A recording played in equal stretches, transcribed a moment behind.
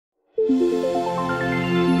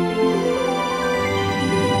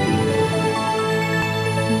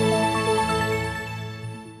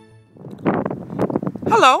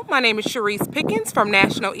Hello, my name is Sharice Pickens from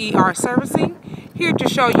National ER Servicing, here to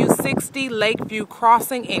show you 60 Lakeview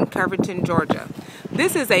Crossing in Covington, Georgia.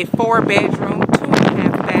 This is a 4-bedroom,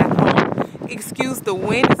 2.5-bath home. Excuse the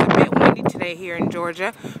wind, it's a bit windy today here in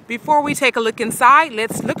Georgia. Before we take a look inside,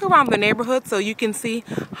 let's look around the neighborhood so you can see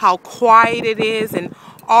how quiet it is and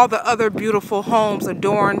all the other beautiful homes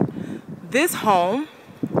adorn this home.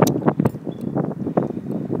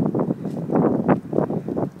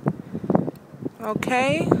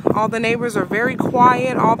 Okay, all the neighbors are very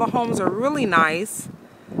quiet. All the homes are really nice.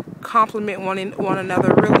 Complement one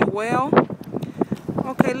another really well.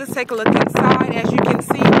 Okay, let's take a look inside. As you can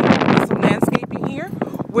see, there's some landscaping here,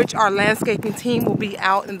 which our landscaping team will be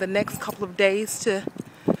out in the next couple of days to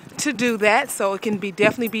do that. So it can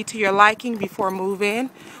definitely be to your liking before move in.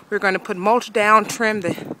 We're going to put mulch down, trim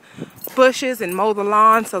the bushes, and mow the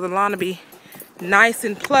lawn so the lawn will be nice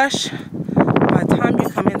and plush by the time you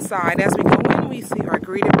come inside. As we go in, we are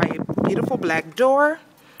greeted by a beautiful black door.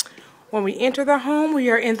 When we enter the home, we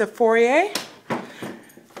are in the foyer,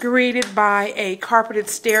 greeted by a carpeted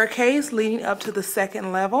staircase leading up to the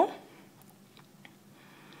second level.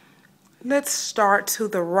 Let's start to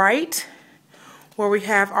the right, where we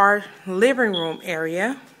have our living room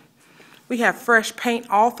area. We have fresh paint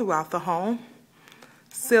all throughout the home.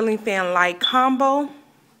 Ceiling fan light combo.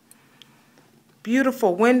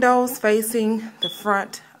 Beautiful windows facing the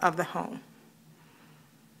front of the home.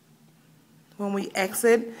 When we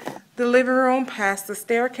exit the living room past the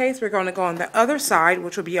staircase, we're going to go on the other side,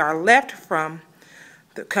 which will be our left from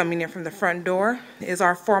coming in from the front door, is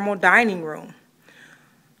our formal dining room.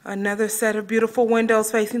 Another set of beautiful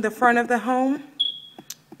windows facing the front of the home.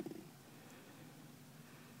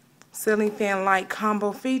 Ceiling fan light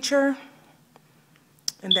combo feature,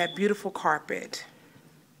 and that beautiful carpet.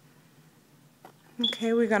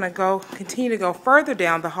 Okay, we're going to continue to go further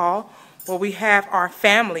down the hall, where we have our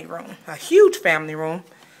family room, a huge family room.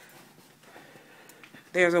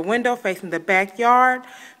 There's a window facing the backyard,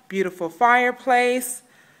 beautiful fireplace,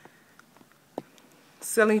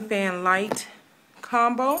 ceiling fan light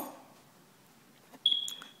combo.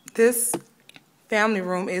 This family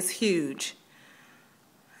room is huge,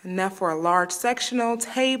 enough for a large sectional,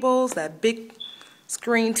 tables, that big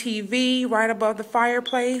screen TV right above the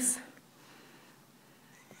fireplace.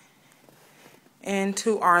 And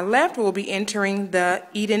to our left, we'll be entering the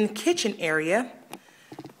eat-in kitchen area,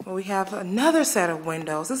 where we have another set of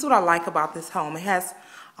windows. This is what I like about this home. It has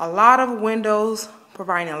a lot of windows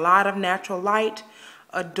providing a lot of natural light,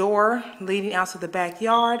 a door leading out to the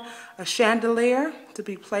backyard, a chandelier to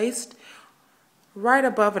be placed right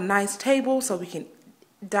above a nice table so we can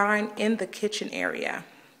dine in the kitchen area.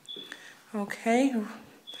 Okay,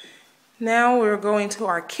 now we're going to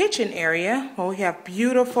our kitchen area, where we have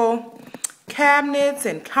beautiful cabinets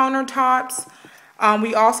and countertops.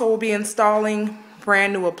 We also will be installing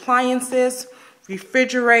brand new appliances,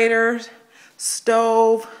 refrigerators,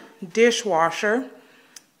 stove, dishwasher.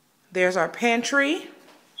 There's our pantry,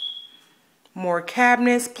 more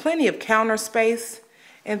cabinets, plenty of counter space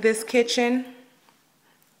in this kitchen.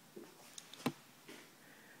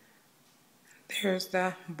 There's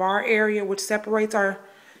the bar area, which separates our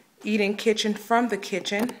eat-in kitchen from the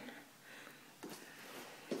kitchen.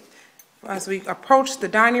 As we approach the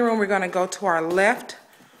dining room, we're going to go to our left,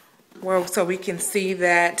 so we can see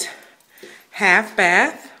that half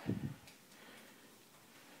bath.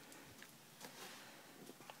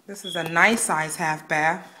 This is a nice size half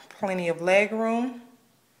bath, plenty of leg room.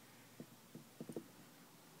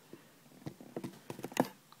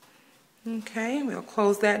 Okay, we'll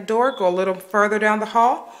close that door, go a little further down the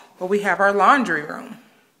hall, where we have our laundry room.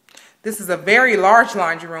 This is a very large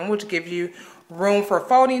laundry room, which gives you room for a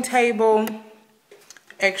folding table,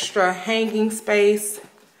 extra hanging space,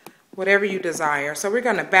 whatever you desire. So we're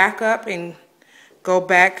going to back up and go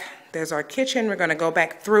back. There's our kitchen. We're going to go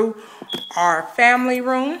back through our family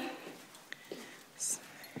room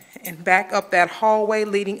and back up that hallway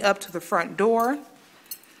leading up to the front door,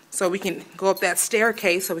 so we can go up that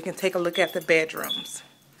staircase so we can take a look at the bedrooms.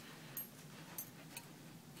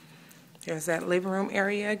 There's that living room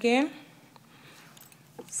area again.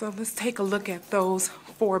 So let's take a look at those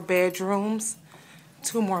 4 bedrooms,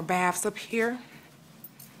 2 more baths up here.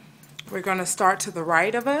 We're going to start to the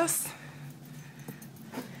right of us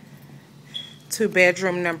to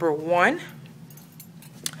bedroom number 1.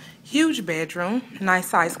 Huge bedroom, nice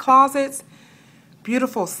size closets,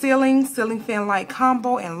 beautiful ceilings, ceiling fan light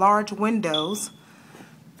combo, and large windows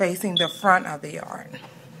facing the front of the yard.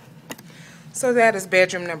 So that is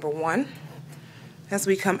bedroom number 1. As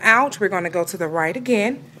we come out, we're going to go to the right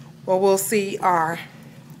again, where we'll see our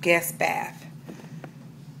guest bath.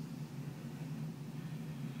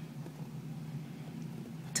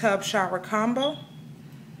 tub shower combo.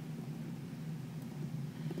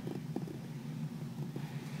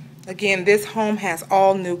 Again, this home has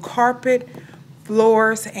all new carpet,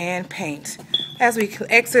 floors, and paint. As we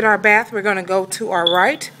exit our bath, we're going to go to our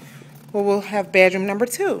right, where we'll have bedroom number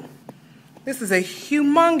 2. This is a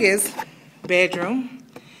humongous bedroom.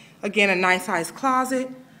 Again, a nice sized closet,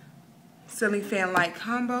 ceiling fan light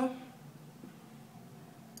combo.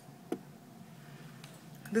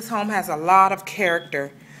 This home has a lot of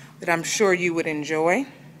character that I'm sure you would enjoy.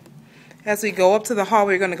 As we go up to the hall,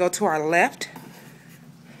 we're going to go to our left,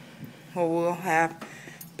 where we'll have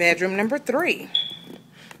bedroom number 3.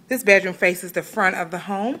 This bedroom faces the front of the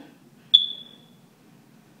home.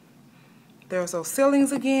 There's those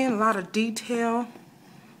ceilings again, a lot of detail.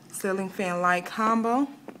 Ceiling fan light combo.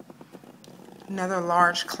 Another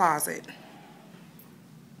large closet.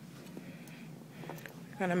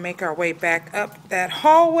 We're going to make our way back up that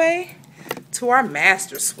hallway to our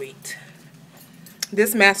master suite.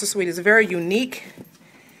 This master suite is very unique.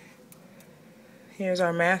 Here's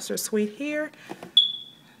our master suite here.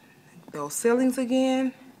 Those ceilings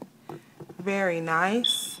again. Very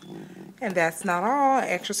nice. And that's not all.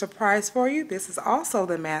 Extra surprise for you. This is also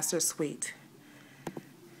the master suite.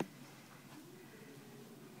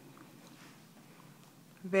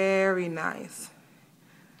 Very nice.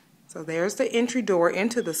 So there's the entry door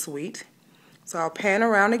into the suite. So I'll pan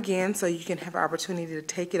around again so you can have opportunity to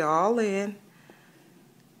take it all in.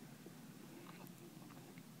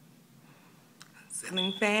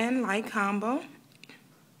 Ceiling fan light combo.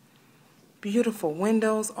 Beautiful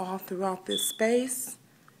windows all throughout this space.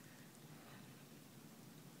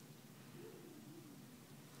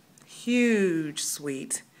 Huge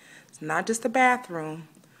suite. It's not just a bathroom.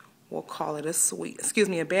 We'll call it a suite. Excuse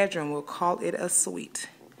me, a bedroom. We'll call it a suite.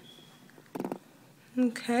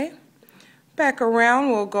 Okay. Back around,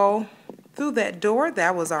 we'll go through that door.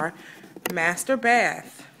 That was our master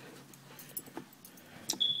bath.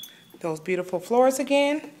 Those beautiful floors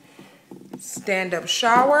again. Stand-up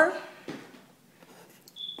shower.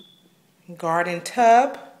 Garden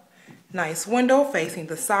tub. Nice window facing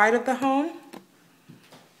the side of the home.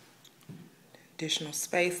 Additional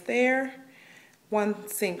space there. One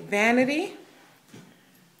sink vanity.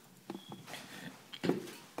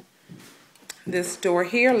 This door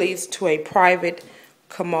here leads to a private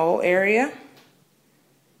commode area.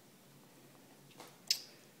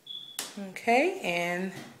 Okay,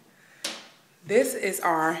 and this is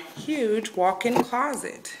our huge walk-in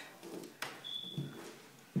closet.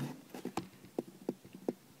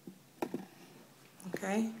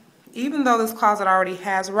 Okay, even though this closet already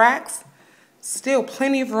has racks, still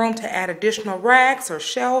plenty of room to add additional racks or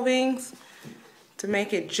shelvings to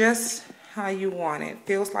make it just how you want it.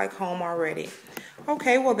 Feels like home already.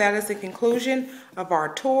 Okay, well that is the conclusion of our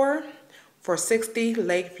tour for 60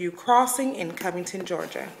 Lakeview Crossing in Covington,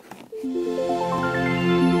 Georgia.